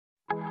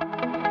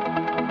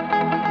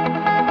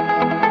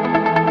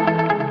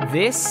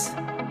This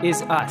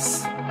is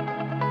us.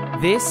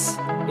 This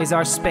is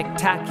our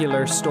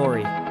spectacular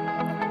story.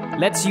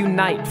 Let's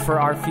unite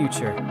for our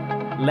future.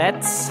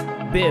 Let's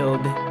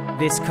build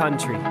this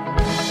country.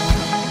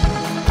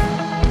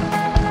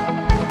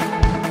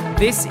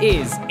 This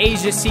is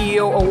Asia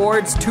CEO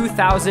Awards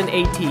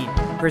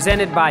 2018,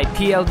 presented by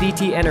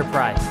PLDT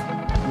Enterprise.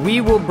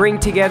 We will bring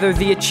together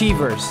the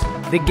achievers,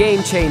 the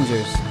game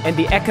changers, and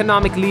the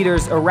economic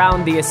leaders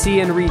around the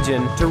ASEAN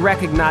region to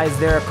recognize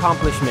their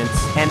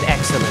accomplishments and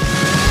excellence.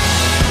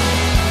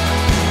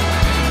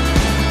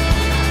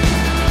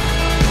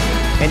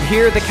 And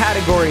here are the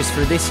categories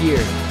for this year.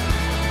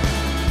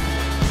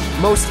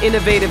 Most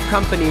Innovative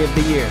Company of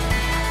the Year,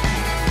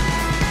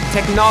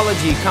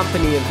 Technology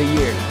Company of the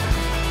Year,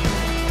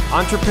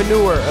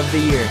 Entrepreneur of the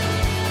Year,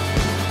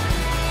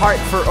 Heart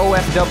for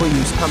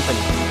OFW's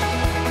Company,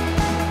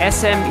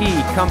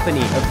 SME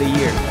Company of the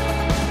Year,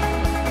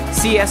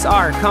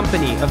 CSR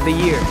Company of the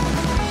Year,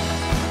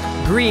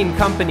 Green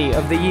Company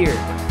of the Year,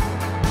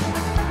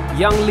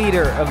 Young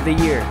Leader of the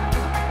Year,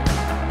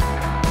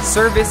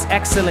 Service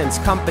Excellence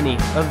Company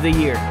of the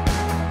Year,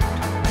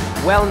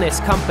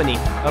 Wellness Company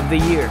of the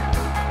Year,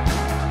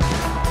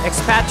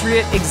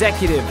 Expatriate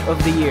Executive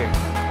of the Year,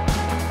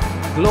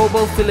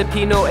 Global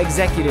Filipino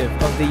Executive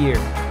of the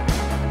Year,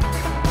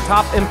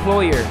 Top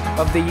Employer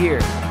of the Year,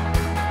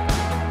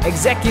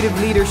 Executive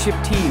Leadership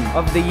Team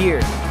of the Year.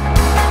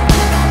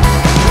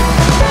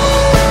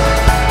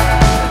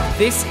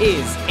 This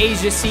is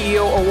Asia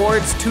CEO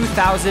Awards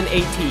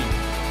 2018.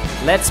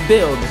 Let's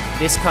build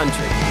this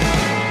country.